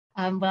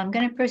Well, I'm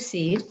going to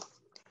proceed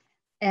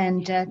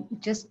and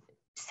just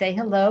say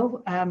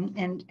hello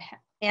and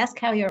ask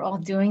how you're all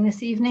doing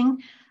this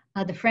evening.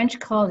 The French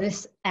call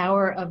this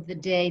hour of the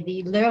day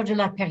the l'heure de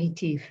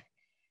l'aperitif.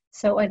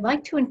 So I'd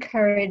like to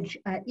encourage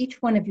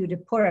each one of you to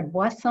pour a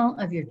boisson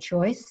of your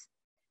choice,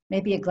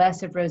 maybe a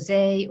glass of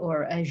rosé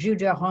or a jus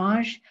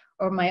d'orange,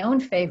 or my own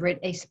favorite,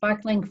 a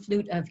sparkling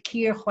flute of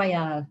Kir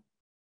Royal.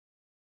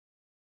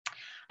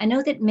 I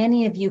know that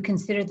many of you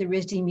consider the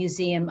RISD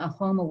Museum a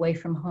home away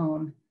from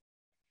home,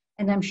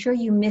 and I'm sure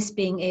you miss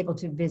being able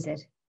to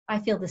visit. I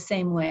feel the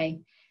same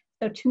way.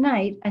 So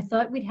tonight, I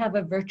thought we'd have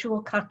a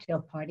virtual cocktail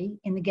party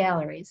in the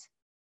galleries.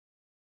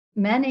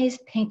 Manet's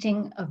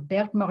painting of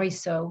Berthe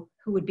Morisot,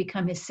 who would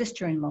become his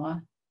sister-in-law,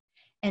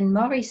 and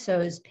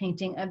Morisot's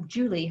painting of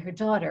Julie, her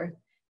daughter,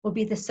 will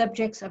be the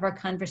subjects of our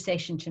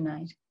conversation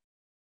tonight.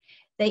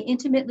 They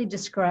intimately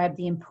describe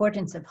the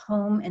importance of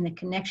home and the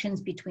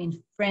connections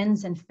between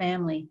friends and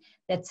family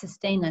that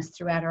sustain us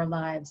throughout our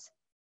lives.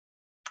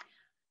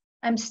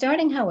 I'm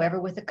starting, however,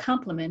 with a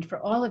compliment for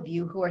all of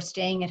you who are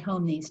staying at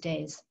home these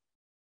days.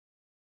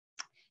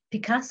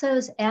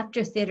 Picasso's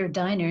after theater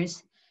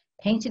diners,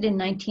 painted in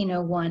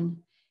 1901,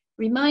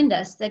 remind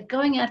us that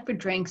going out for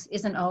drinks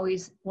isn't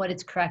always what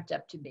it's cracked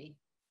up to be.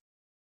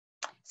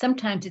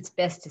 Sometimes it's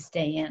best to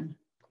stay in.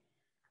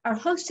 Our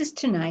hostess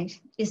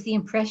tonight is the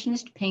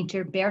Impressionist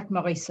painter Berthe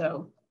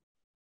Morisot,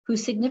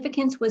 whose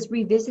significance was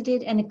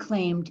revisited and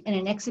acclaimed in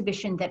an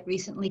exhibition that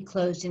recently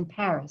closed in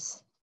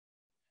Paris.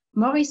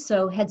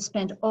 Morisot had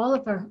spent all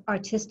of her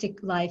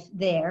artistic life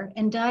there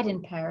and died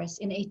in Paris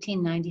in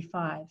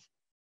 1895.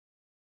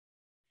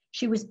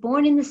 She was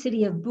born in the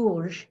city of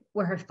Bourges,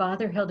 where her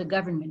father held a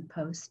government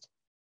post,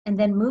 and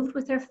then moved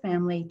with her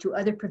family to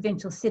other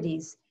provincial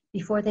cities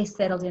before they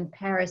settled in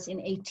Paris in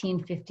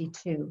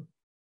 1852.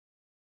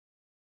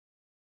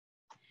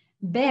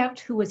 Berthe,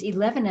 who was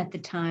 11 at the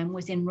time,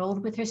 was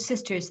enrolled with her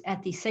sisters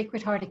at the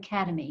Sacred Heart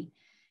Academy,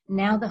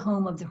 now the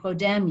home of the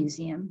Rodin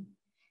Museum,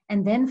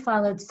 and then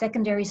followed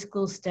secondary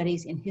school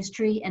studies in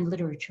history and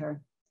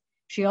literature.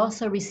 She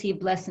also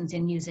received lessons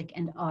in music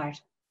and art.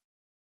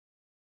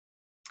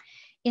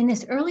 In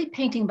this early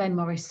painting by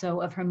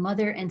Morisot of her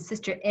mother and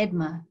sister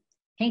Edma,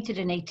 painted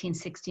in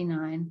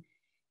 1869,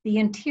 the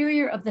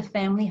interior of the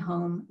family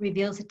home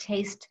reveals a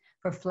taste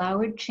for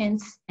flowered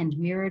chintz and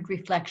mirrored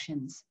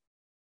reflections.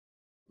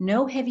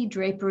 No heavy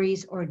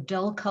draperies or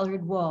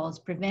dull-colored walls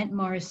prevent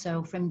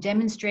Morisot from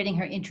demonstrating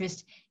her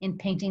interest in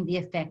painting the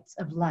effects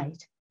of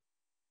light.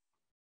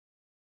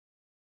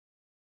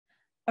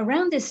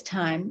 Around this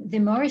time, the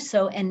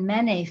Morisot and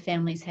Manet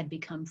families had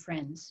become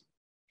friends.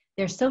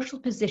 Their social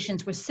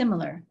positions were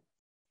similar,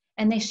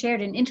 and they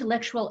shared an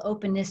intellectual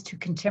openness to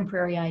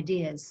contemporary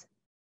ideas.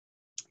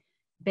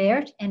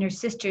 Berthe and her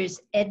sisters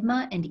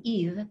Edma and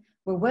Yves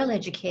were well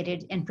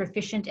educated and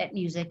proficient at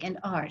music and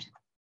art.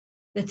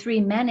 The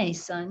three Manet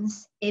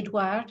sons,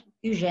 Édouard,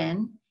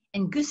 Eugène,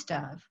 and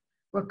Gustave,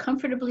 were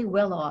comfortably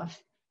well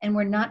off and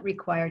were not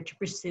required to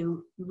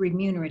pursue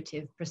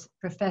remunerative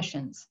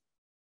professions.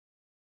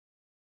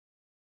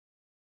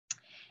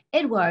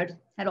 Édouard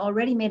had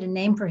already made a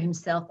name for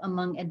himself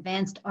among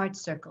advanced art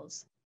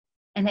circles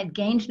and had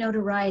gained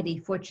notoriety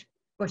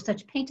for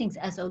such paintings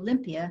as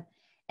Olympia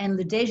and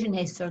Le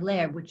Déjeuner sur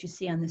l'herbe, which you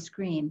see on the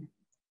screen.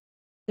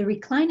 The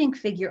reclining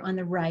figure on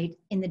the right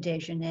in the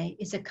Déjeuner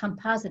is a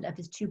composite of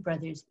his two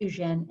brothers,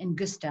 Eugène and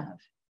Gustave.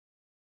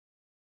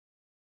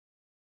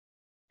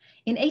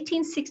 In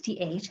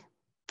 1868,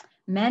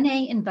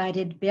 Manet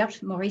invited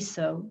Berthe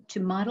Morisot to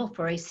model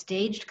for a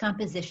staged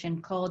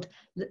composition called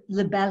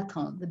Le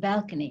Balcon, the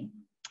balcony.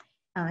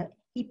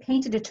 He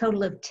painted a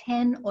total of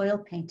 10 oil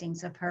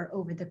paintings of her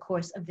over the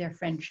course of their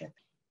friendship.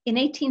 In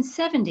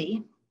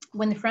 1870,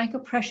 when the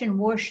Franco-Prussian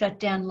War shut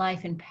down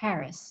life in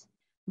Paris,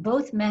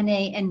 both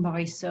Manet and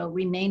Morisot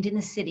remained in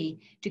the city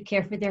to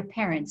care for their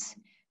parents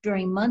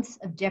during months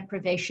of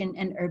deprivation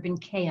and urban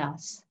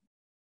chaos.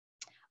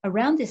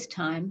 Around this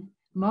time,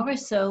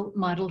 Morisot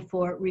modeled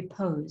for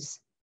Repose,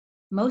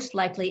 most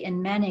likely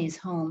in Manet's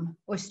home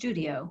or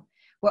studio,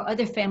 where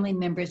other family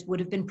members would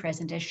have been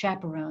present as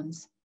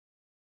chaperones.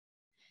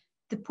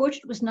 The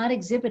portrait was not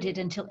exhibited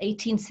until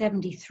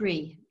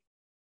 1873,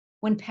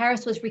 when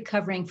Paris was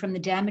recovering from the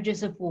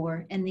damages of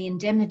war and the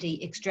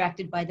indemnity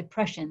extracted by the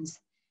Prussians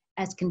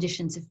as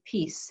conditions of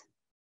peace.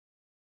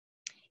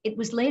 It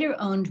was later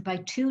owned by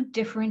two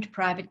different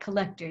private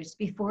collectors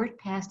before it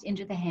passed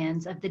into the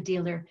hands of the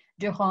dealer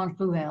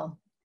Durand-Ruel.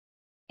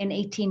 In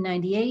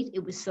 1898,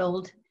 it was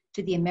sold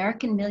to the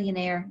American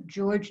millionaire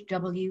George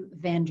W.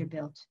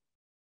 Vanderbilt,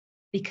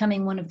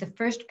 becoming one of the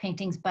first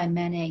paintings by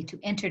Manet to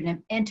enter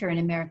an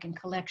American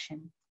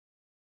collection.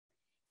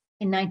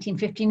 In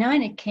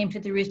 1959, it came to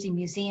the RISD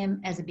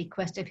Museum as a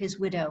bequest of his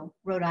widow,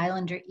 Rhode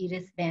Islander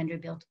Edith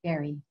Vanderbilt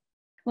Gerry.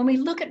 When we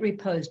look at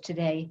Repose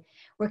today,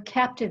 we're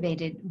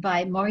captivated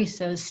by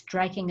Morisot's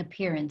striking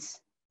appearance.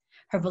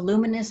 Her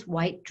voluminous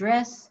white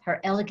dress,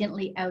 her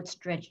elegantly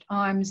outstretched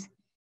arms,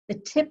 the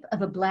tip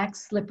of a black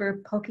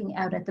slipper poking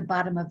out at the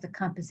bottom of the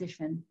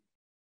composition,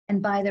 and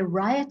by the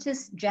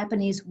riotous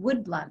Japanese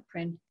woodblock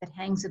print that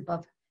hangs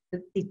above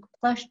the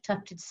plush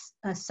tufted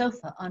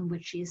sofa on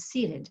which she is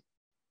seated.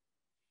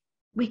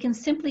 We can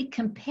simply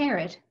compare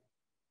it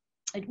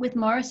with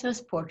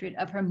Morisot's portrait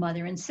of her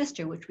mother and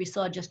sister, which we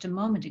saw just a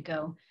moment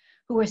ago,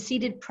 who are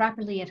seated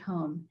properly at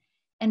home.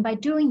 And by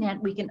doing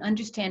that, we can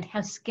understand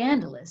how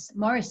scandalous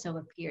Morisot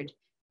appeared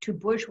to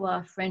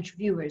bourgeois French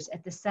viewers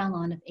at the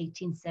Salon of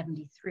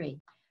 1873.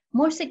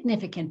 More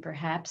significant,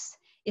 perhaps,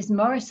 is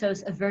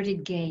Morisot's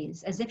averted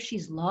gaze, as if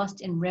she's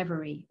lost in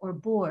reverie or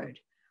bored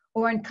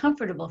or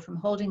uncomfortable from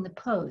holding the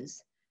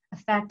pose, a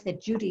fact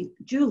that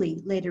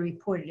Julie later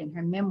reported in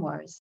her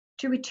memoirs.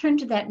 To return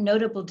to that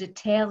notable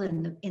detail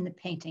in the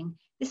painting,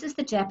 this is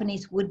the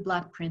Japanese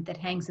woodblock print that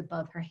hangs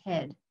above her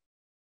head.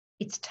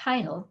 Its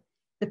title,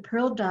 "The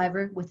Pearl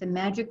Diver with the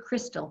Magic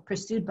Crystal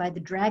Pursued by the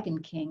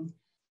Dragon King,"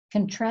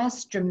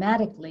 contrasts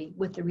dramatically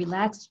with the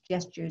relaxed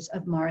gestures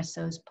of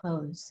Morisot's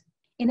pose.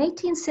 In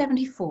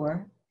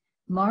 1874,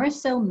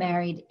 Morisot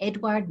married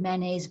Édouard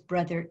Manet's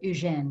brother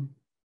Eugène,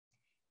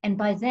 and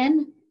by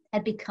then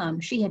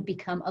she had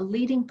become a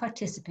leading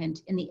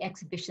participant in the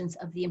exhibitions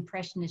of the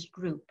Impressionist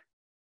group.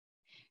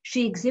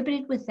 She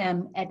exhibited with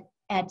them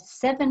at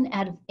 7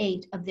 out of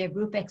 8 of their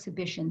group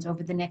exhibitions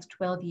over the next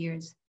 12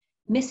 years,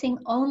 missing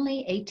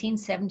only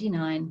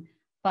 1879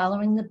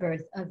 following the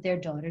birth of their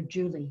daughter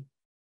Julie.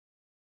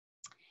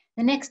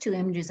 The next two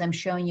images I'm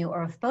showing you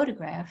are a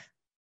photograph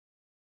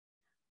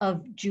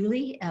of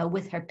Julie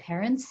with her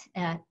parents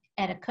at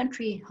a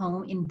country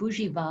home in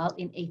Bougival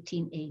in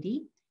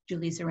 1880.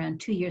 Julie's around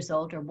 2 years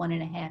old, or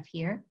 1.5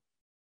 here.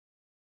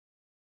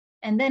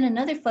 And then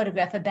another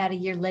photograph about a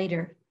year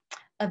later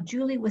of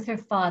Julie with her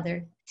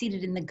father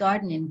seated in the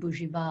garden in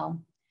Bougival,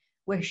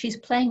 where she's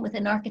playing with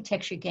an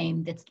architecture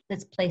game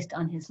that's placed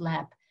on his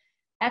lap.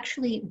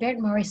 Actually, Berthe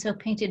Morisot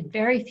painted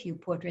very few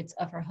portraits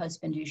of her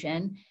husband,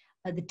 Eugène.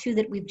 The two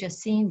that we've just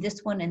seen,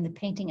 this one and the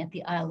painting at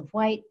the Isle of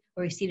Wight,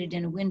 where he's seated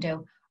in a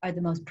window, are the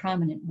most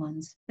prominent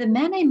ones. The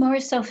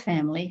Manet-Morisot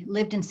family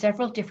lived in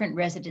several different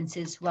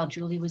residences while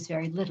Julie was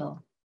very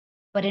little.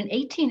 But in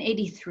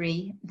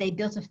 1883, they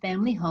built a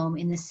family home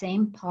in the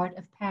same part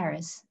of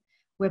Paris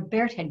where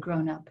Berthe had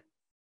grown up.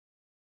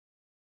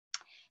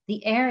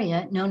 The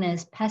area known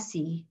as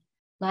Passy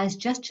lies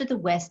just to the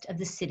west of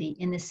the city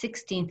in the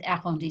 16th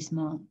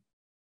arrondissement.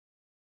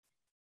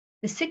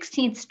 The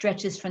 16th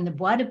stretches from the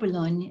Bois de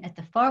Boulogne at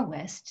the far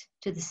west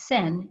to the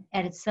Seine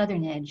at its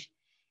southern edge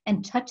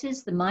and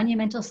touches the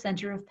monumental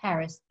center of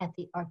Paris at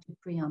the Arc de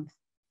Triomphe.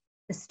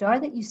 The star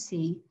that you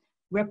see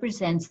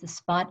represents the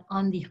spot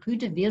on the Rue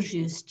de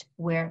Villejuste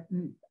where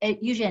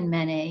Eugène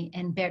Manet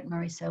and Berthe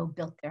Morisot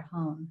built their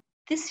home.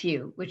 This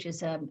view, which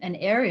is an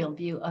aerial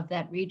view of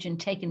that region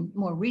taken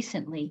more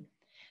recently,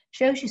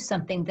 shows you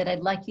something that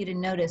I'd like you to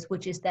notice,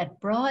 which is that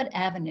broad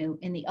avenue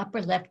in the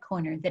upper left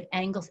corner that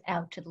angles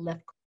out to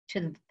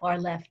the far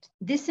left.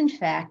 This, in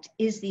fact,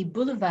 is the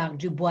Boulevard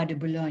du Bois de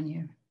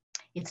Boulogne.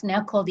 It's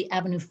now called the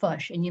Avenue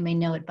Foch, and you may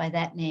know it by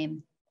that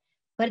name.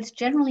 But it's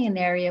generally an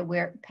area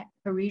where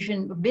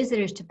Parisian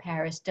visitors to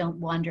Paris don't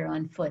wander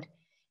on foot.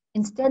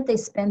 Instead, they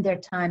spend their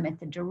time at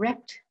the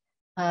direct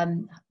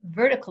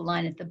vertical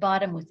line at the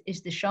bottom, which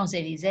is the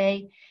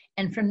Champs-Élysées,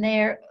 and from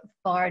there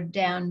far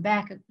down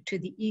back to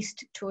the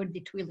east toward the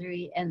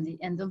Tuileries and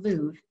the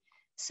Louvre.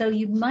 So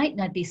you might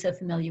not be so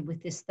familiar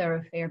with this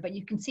thoroughfare, but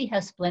you can see how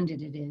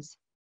splendid it is.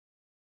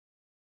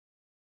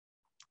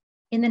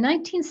 In the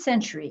 19th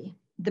century,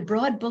 the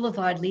broad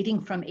boulevard leading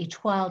from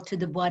Étoile to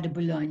the Bois de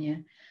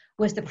Boulogne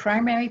was the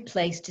primary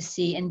place to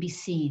see and be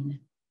seen.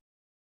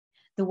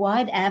 The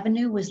wide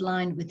avenue was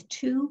lined with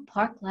 2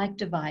 park-like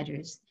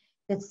dividers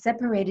that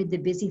separated the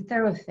busy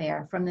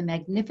thoroughfare from the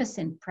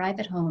magnificent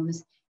private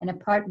homes and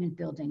apartment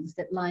buildings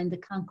that lined the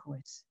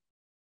concourse.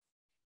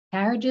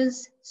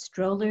 Carriages,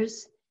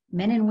 strollers,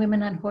 men and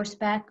women on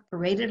horseback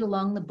paraded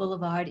along the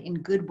boulevard in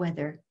good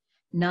weather,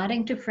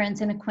 nodding to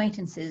friends and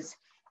acquaintances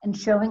and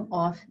showing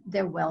off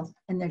their wealth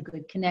and their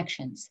good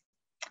connections.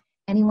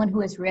 Anyone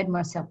who has read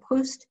Marcel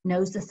Proust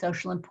knows the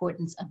social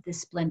importance of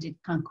this splendid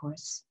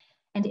concourse.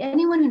 And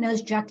anyone who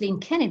knows Jacqueline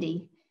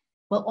Kennedy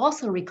will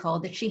also recall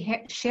that she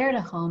shared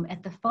a home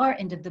at the far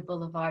end of the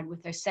boulevard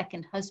with her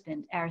second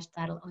husband,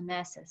 Aristotle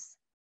Onassis.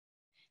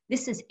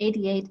 This is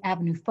 88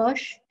 Avenue Foch,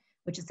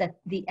 which is at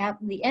the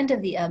end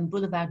of the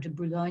Boulevard de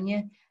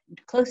Boulogne,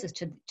 closest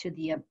to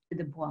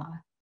the Bois.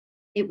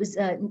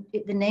 The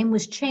name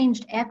was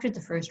changed after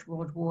the First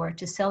World War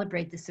to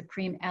celebrate the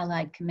Supreme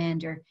Allied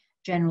Commander,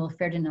 General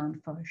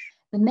Ferdinand Foch.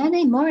 The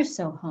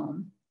Manet-Morisot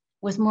home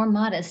was more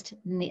modest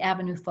than the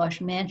Avenue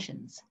Foch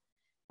mansions,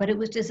 but it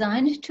was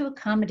designed to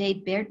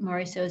accommodate Berthe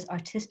Morisot's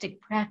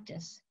artistic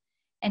practice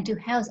and to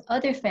house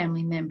other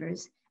family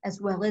members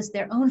as well as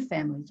their own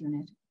family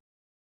unit.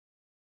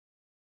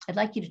 I'd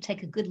like you to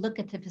take a good look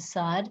at the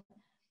facade.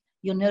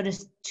 You'll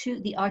notice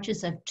the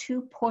arches of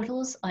 2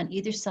 portals on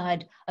either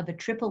side of a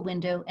triple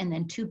window and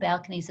then 2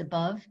 balconies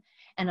above.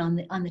 And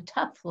on the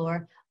top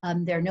floor,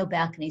 there are no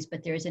balconies,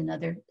 but there is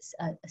another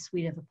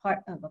suite of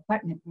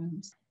apartment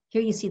rooms.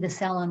 Here you see the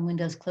salon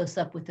windows close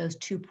up with those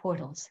 2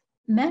 portals.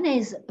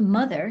 Manet's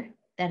mother,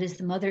 that is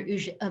the mother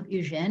of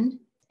Eugène,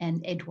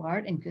 and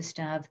Édouard and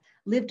Gustave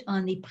lived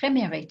on the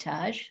premier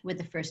étage, where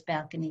the first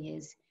balcony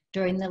is,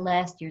 during the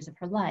last years of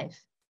her life.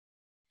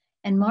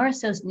 And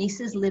Morisot's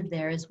nieces lived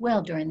there as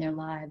well during their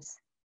lives.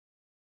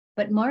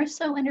 But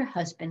Morisot and her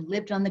husband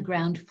lived on the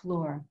ground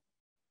floor,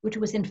 which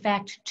was in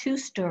fact 2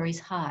 stories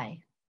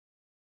high.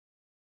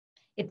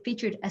 It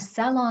featured a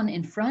salon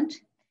in front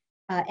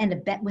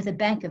and with a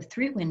bank of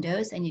 3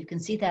 windows, and you can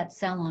see that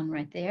salon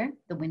right there,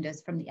 the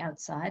windows from the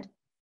outside,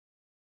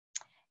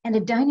 and a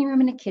dining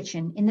room and a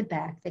kitchen in the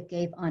back that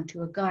gave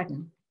onto a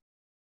garden.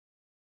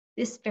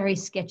 This very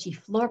sketchy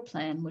floor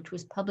plan, which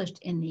was published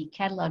in the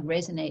Catalogue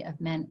raisonné of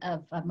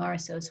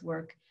Morisot's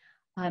work,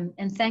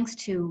 and thanks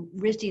to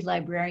RISD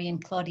librarian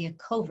Claudia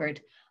Covert,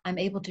 I'm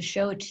able to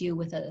show it to you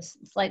with a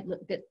slight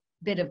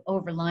bit of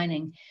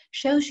overlining,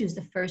 shows you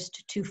the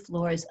first 2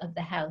 floors of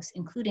the house,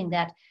 including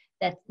that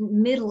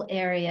middle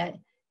area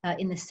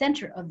in the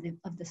center of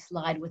the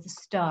slide with a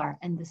star.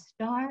 And the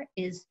star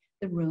is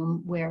the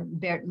room where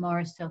Berthe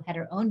Morisot had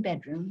her own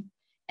bedroom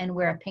and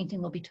where a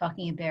painting we'll be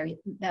talking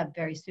about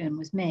very soon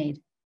was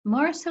made.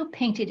 Morisot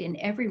painted in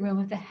every room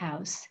of the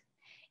house,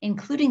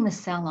 including the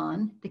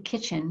salon, the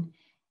kitchen,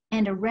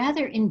 and a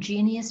rather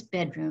ingenious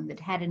bedroom that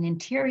had an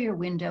interior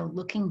window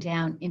looking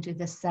down into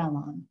the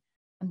salon.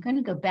 I'm going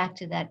to go back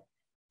to that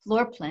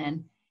floor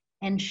plan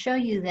and show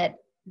you that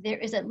there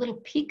is a little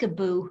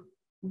peekaboo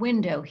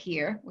window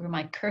here, where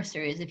my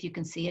cursor is, if you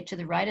can see it, to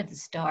the right of the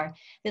star,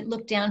 that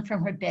looked down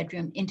from her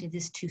bedroom into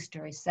this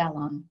 2-story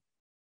salon.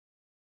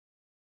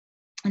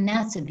 And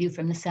that's a view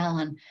from the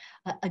salon,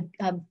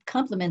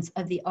 compliments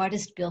of the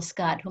artist Bill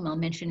Scott, whom I'll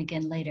mention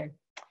again later.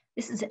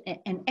 This is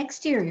an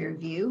exterior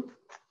view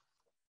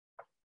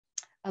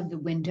of the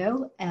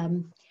window,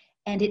 and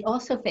it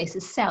also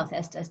faces south,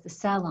 as does the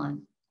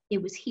salon.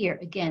 It was here,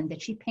 again,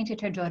 that she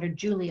painted her daughter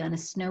Julie on a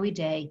snowy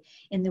day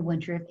in the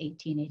winter of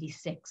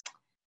 1886.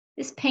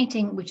 This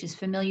painting, which is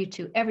familiar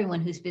to everyone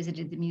who's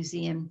visited the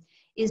museum,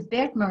 is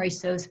Berthe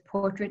Morisot's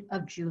portrait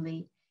of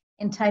Julie,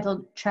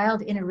 entitled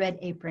Child in a Red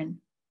Apron.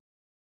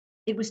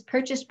 It was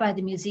purchased by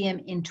the museum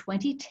in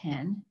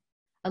 2010,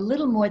 a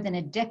little more than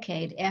a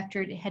decade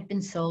after it had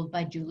been sold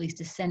by Julie's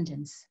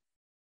descendants.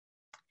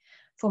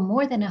 For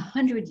more than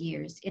 100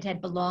 years, it had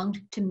belonged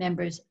to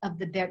members of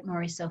the Berthe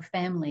Morisot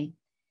family,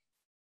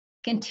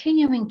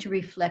 continuing to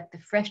reflect the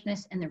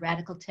freshness and the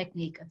radical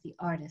technique of the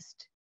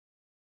artist.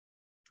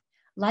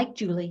 Like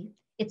Julie,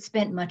 it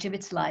spent much of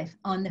its life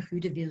on the Rue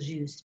de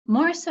Villejuste.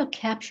 Morisot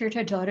captured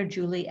her daughter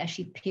Julie as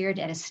she peered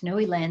at a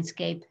snowy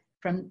landscape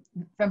from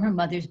her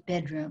mother's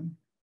bedroom.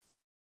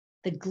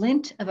 The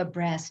glint of a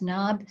brass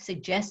knob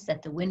suggests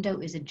that the window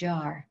is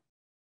ajar,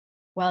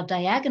 while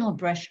diagonal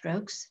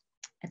brushstrokes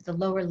at the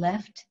lower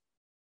left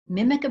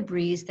mimic a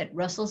breeze that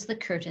rustles the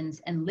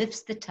curtains and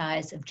lifts the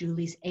ties of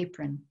Julie's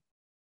apron.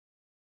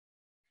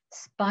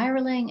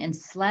 Spiraling and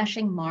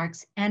slashing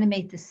marks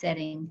animate the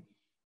setting,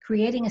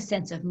 creating a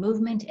sense of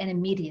movement and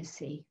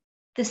immediacy.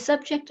 The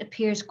subject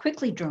appears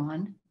quickly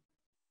drawn,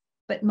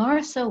 but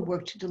Morisot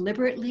worked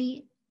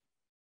deliberately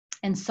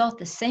and sought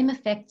the same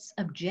effects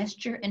of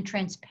gesture and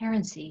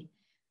transparency,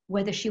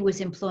 whether she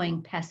was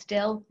employing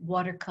pastel,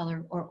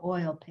 watercolor, or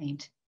oil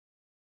paint.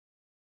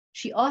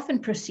 She often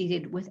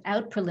proceeded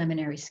without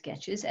preliminary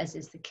sketches, as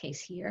is the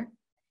case here,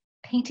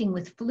 painting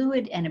with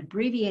fluid and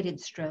abbreviated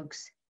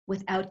strokes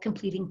without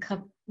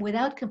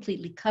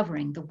completely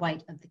covering the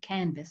white of the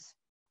canvas.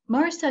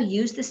 Morisot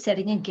used the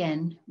setting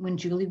again when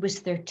Julie was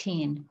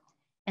 13,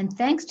 and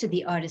thanks to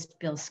the artist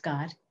Bill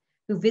Scott,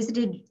 who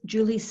visited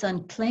Julie's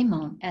son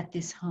Clément at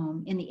this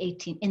home in the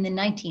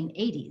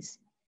 1980s,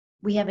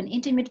 we have an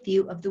intimate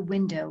view of the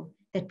window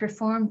that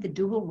performed the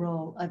dual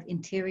role of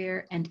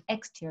interior and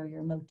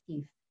exterior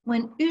motif.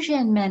 When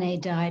Eugène Manet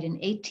died in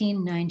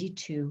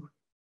 1892,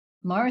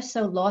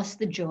 Morisot lost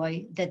the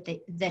joy that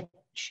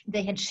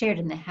they had shared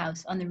in the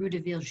house on the Rue de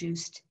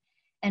Villejuste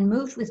and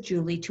moved with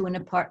Julie to an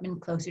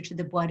apartment closer to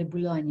the Bois de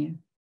Boulogne.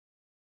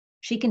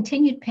 She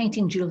continued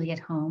painting Julie at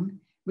home,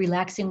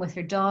 relaxing with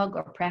her dog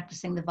or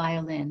practicing the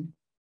violin.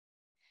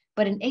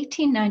 But in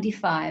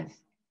 1895,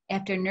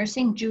 after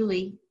nursing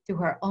Julie through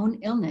her own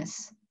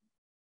illness,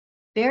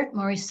 Berthe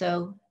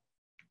Morisot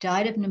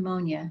died of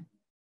pneumonia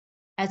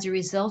as a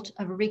result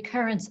of a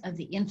recurrence of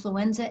the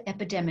influenza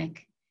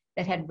epidemic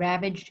that had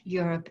ravaged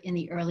Europe in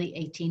the early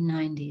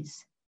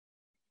 1890s.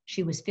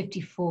 She was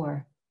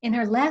 54. In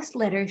her last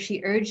letter,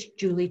 she urged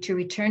Julie to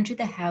return to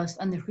the house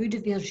on the Rue de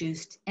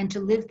Villejuste and to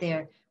live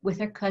there with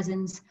her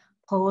cousins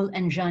Paul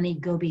and Jeannie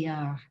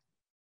Gobillard.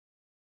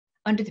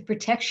 Under the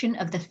protection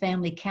of the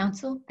family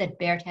council that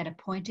Berthe had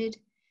appointed,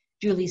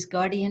 Julie's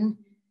guardian,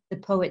 the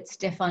poet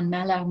Stéphane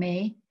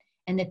Mallarmé,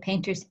 and the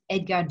painters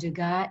Edgar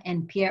Degas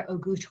and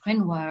Pierre-Auguste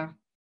Renoir,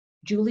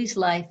 Julie's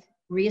life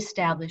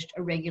reestablished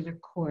a regular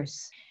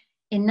course.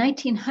 In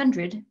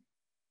 1900,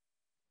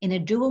 in a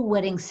dual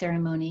wedding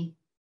ceremony,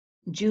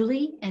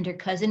 Julie and her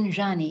cousin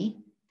Jeannie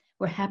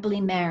were happily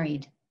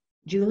married,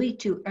 Julie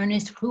to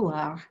Ernest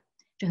Rouard,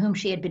 to whom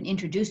she had been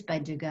introduced by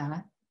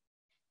Degas,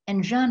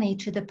 and Jeannie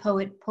to the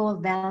poet Paul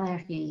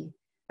Valéry,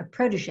 a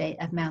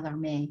protégé of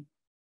Mallarmé.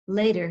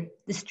 Later,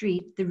 the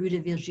street, the Rue de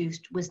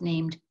Villejuste, was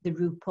named the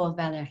Rue Paul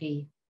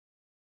Valéry.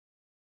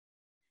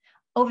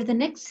 Over the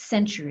next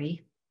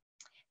century,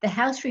 the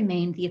house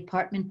remained the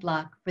apartment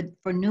block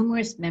for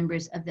numerous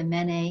members of the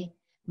Manet,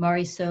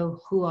 Morisot,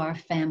 Huard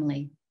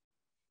family.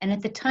 And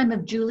at the time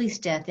of Julie's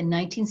death in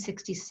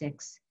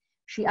 1966,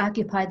 she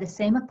occupied the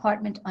same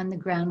apartment on the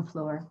ground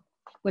floor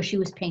where she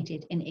was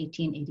painted in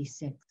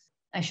 1886.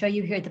 I show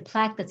you here the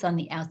plaque that's on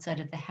the outside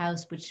of the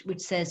house, which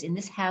says, "In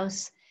this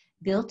house,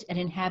 built and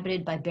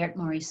inhabited by Berthe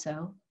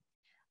Morisot,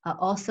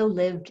 also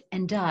lived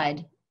and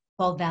died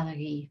Paul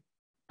Valéry."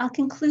 I'll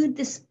conclude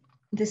this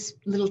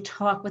little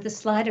talk with a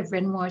slide of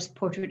Renoir's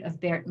portrait of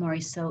Berthe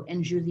Morisot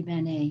and Julie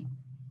Manet.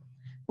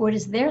 For it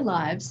is their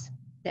lives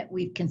that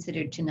we've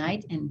considered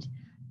tonight and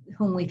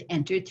whom we've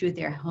entered through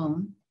their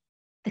home.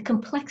 The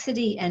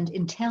complexity and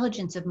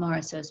intelligence of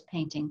Morisot's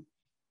painting,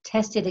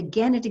 tested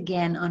again and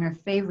again on her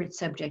favorite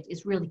subject,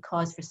 is really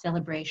cause for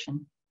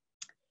celebration.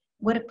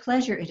 What a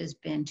pleasure it has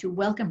been to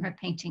welcome her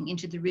painting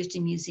into the RISD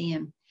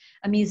Museum,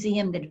 a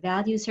museum that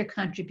values her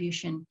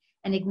contribution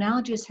and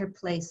acknowledges her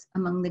place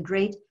among the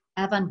great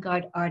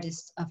avant-garde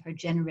artists of her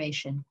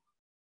generation.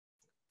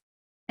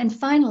 And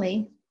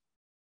finally,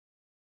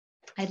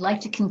 I'd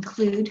like to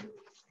conclude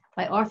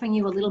by offering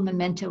you a little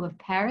memento of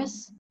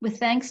Paris, with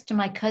thanks to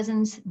my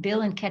cousins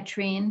Bill and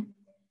Katrine,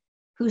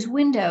 whose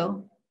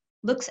window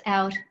looks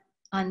out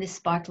on this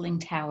sparkling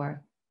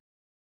tower.